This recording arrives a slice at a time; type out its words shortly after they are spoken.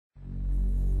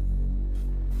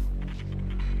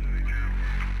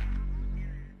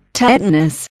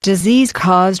Tetanus, disease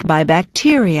caused by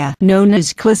bacteria known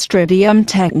as Clostridium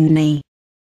tetani.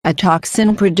 A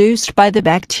toxin produced by the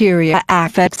bacteria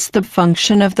affects the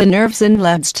function of the nerves and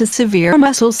leads to severe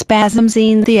muscle spasms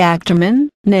in the abdomen,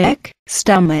 neck,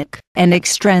 stomach, and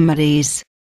extremities.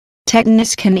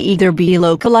 Tetanus can either be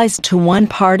localized to one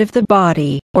part of the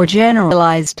body, or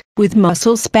generalized, with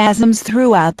muscle spasms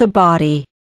throughout the body.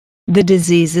 The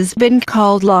disease has been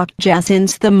called lockjaw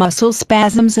since the muscle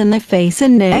spasms in the face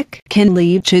and neck can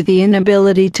lead to the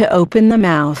inability to open the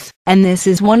mouth, and this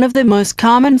is one of the most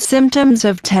common symptoms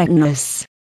of tetanus.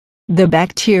 The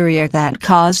bacteria that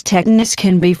cause tetanus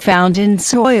can be found in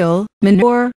soil,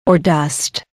 manure, or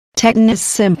dust. Tetanus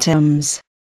symptoms.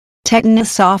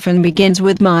 Tetanus often begins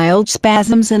with mild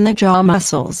spasms in the jaw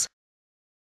muscles.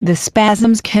 The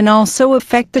spasms can also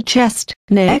affect the chest,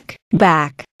 neck,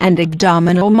 back, and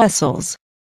abdominal muscles.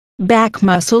 Back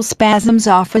muscle spasms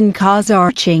often cause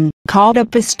arching, called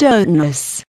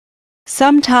episiotomus.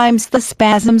 Sometimes the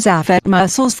spasms affect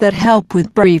muscles that help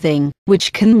with breathing,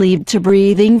 which can lead to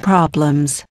breathing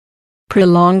problems.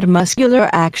 Prolonged muscular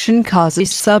action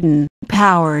causes sudden,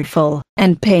 powerful,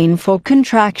 and painful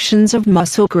contractions of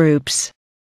muscle groups.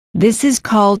 This is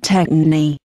called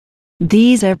tetany.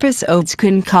 These episodes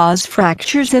can cause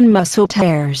fractures and muscle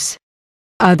tears.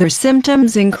 Other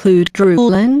symptoms include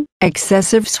drooling,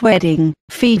 excessive sweating,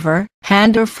 fever,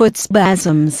 hand or foot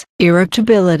spasms,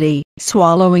 irritability,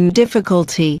 swallowing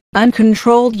difficulty,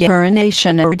 uncontrolled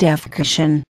urination or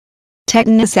defecation.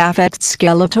 Tetanus affects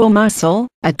skeletal muscle,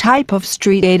 a type of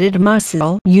striated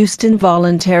muscle used in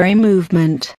voluntary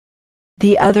movement.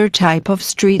 The other type of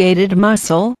striated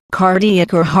muscle,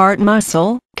 cardiac or heart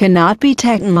muscle, cannot be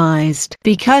tetanized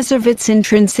because of its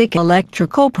intrinsic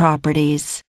electrical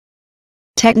properties.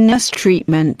 Tetanus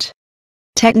treatment.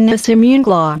 Tetanus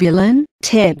immunoglobulin,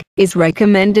 TIG, is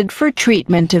recommended for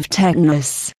treatment of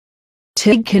tetanus.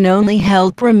 TIG can only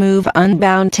help remove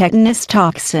unbound tetanus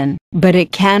toxin, but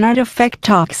it cannot affect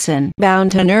toxin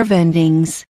bound to nerve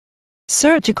endings.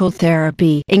 Surgical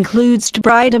therapy includes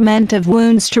debridement of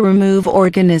wounds to remove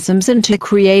organisms and to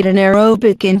create an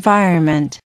aerobic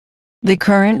environment. The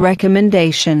current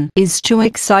recommendation is to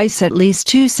excise at least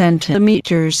 2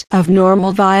 centimeters of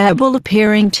normal viable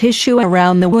appearing tissue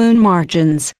around the wound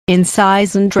margins,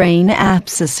 incise and drain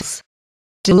abscesses.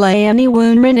 Delay any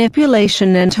wound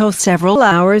manipulation until several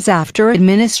hours after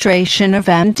administration of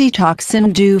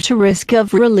antitoxin due to risk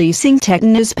of releasing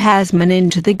tetanus plasmin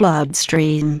into the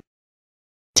bloodstream.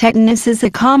 Tetanus is a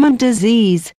common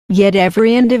disease, yet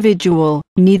every individual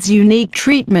needs unique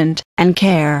treatment and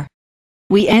care.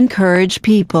 We encourage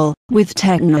people with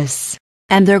tetanus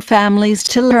and their families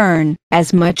to learn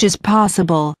as much as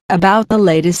possible about the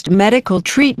latest medical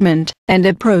treatment and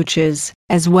approaches,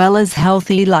 as well as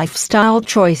healthy lifestyle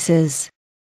choices.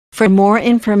 For more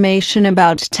information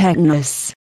about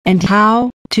tetanus and how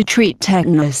to treat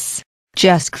tetanus,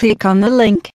 just click on the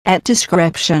link at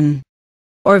description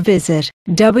or visit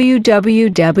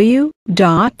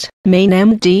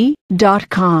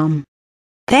www.mainmd.com.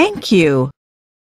 Thank you.